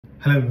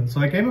Hello everyone. So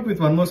I came up with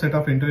one more set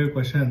of interview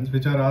questions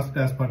which are asked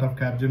as part of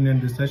Capgemini,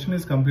 and this session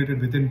is completed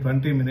within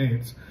 20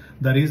 minutes.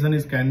 The reason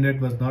is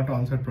candidate was not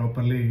answered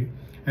properly,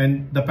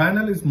 and the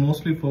panel is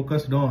mostly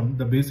focused on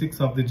the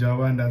basics of the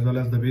Java and as well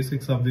as the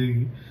basics of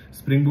the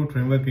Spring Boot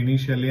framework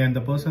initially, and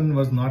the person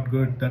was not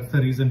good. That's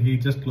the reason he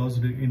just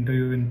closed the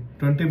interview in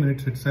 20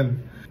 minutes itself.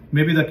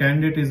 Maybe the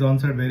candidate is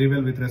answered very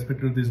well with respect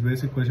to these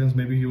basic questions.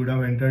 Maybe he would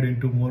have entered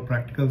into more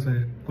practical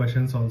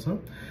questions also.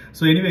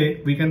 So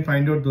anyway, we can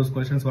find out those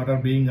questions what are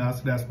being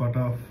asked as part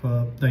of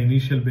the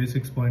initial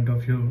basics point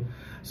of view.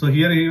 So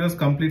here he was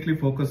completely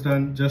focused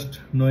on just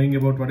knowing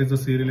about what is the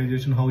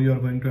serialization, how you are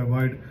going to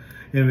avoid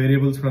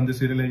variables from the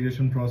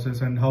serialization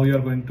process, and how you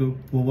are going to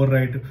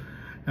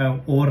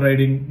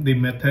overriding the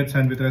methods,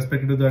 and with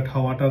respect to that,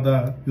 what are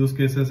the use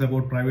cases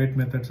about private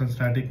methods and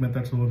static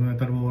methods over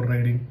method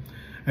overriding.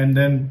 And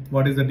then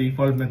what is the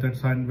default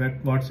methods and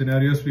what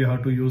scenarios we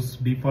have to use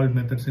default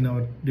methods in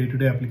our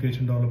day-to-day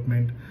application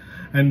development.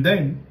 And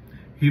then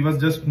he was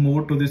just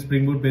moved to the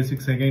Spring Boot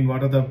basics again.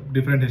 What are the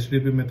different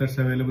HTTP methods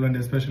available, and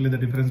especially the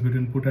difference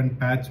between put and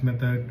patch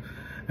method,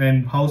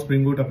 and how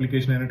Spring Boot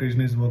application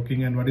annotation is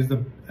working, and what is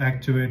the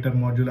Actuator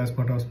module as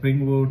part of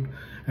Spring Boot,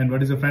 and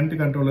what is the front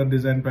controller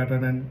design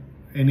pattern, and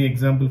any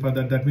example for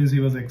that. That means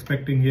he was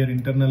expecting here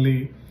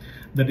internally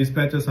the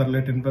dispatcher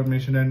servlet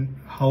information and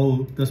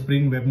how the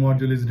Spring Web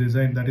module is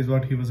designed. That is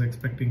what he was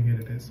expecting. Here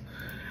it is.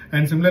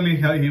 And similarly,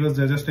 he was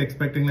just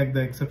expecting like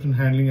the exception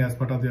handling as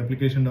part of the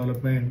application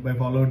development by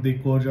followed the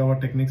core Java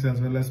techniques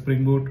as well as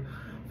Spring Boot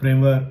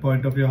framework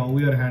point of view, how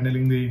we are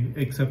handling the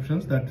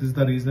exceptions. That is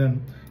the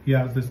reason he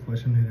asked this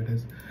question. Here it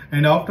is.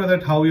 And after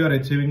that, how we are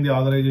achieving the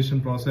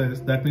authorization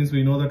process. That means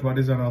we know that what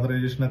is an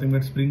authorization, nothing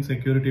but Spring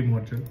security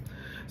module.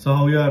 So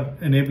how we are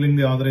enabling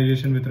the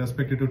authorization with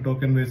respect to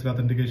token based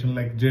authentication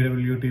like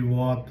JWT,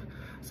 WAUth,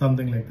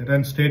 something like that.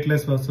 And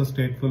stateless versus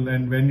stateful,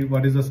 and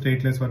what is the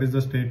stateless, what is the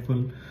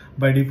stateful.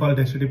 By default,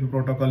 HTTP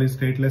protocol is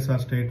stateless or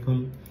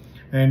stateful.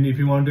 And if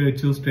you want to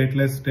choose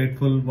stateless,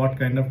 stateful, what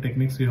kind of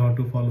techniques you have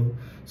to follow.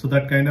 So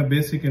that kind of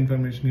basic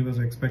information he was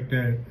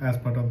expected as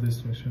part of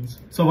these questions.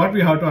 So what we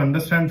have to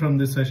understand from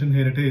this session,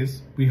 here it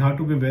is, we have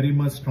to be very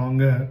much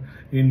stronger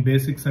in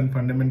basics and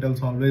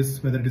fundamentals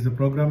always, whether it is a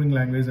programming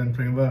language and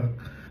framework.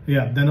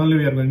 Yeah, then only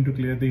we are going to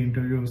clear the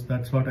interviews.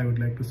 That's what I would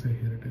like to say.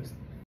 Here it is.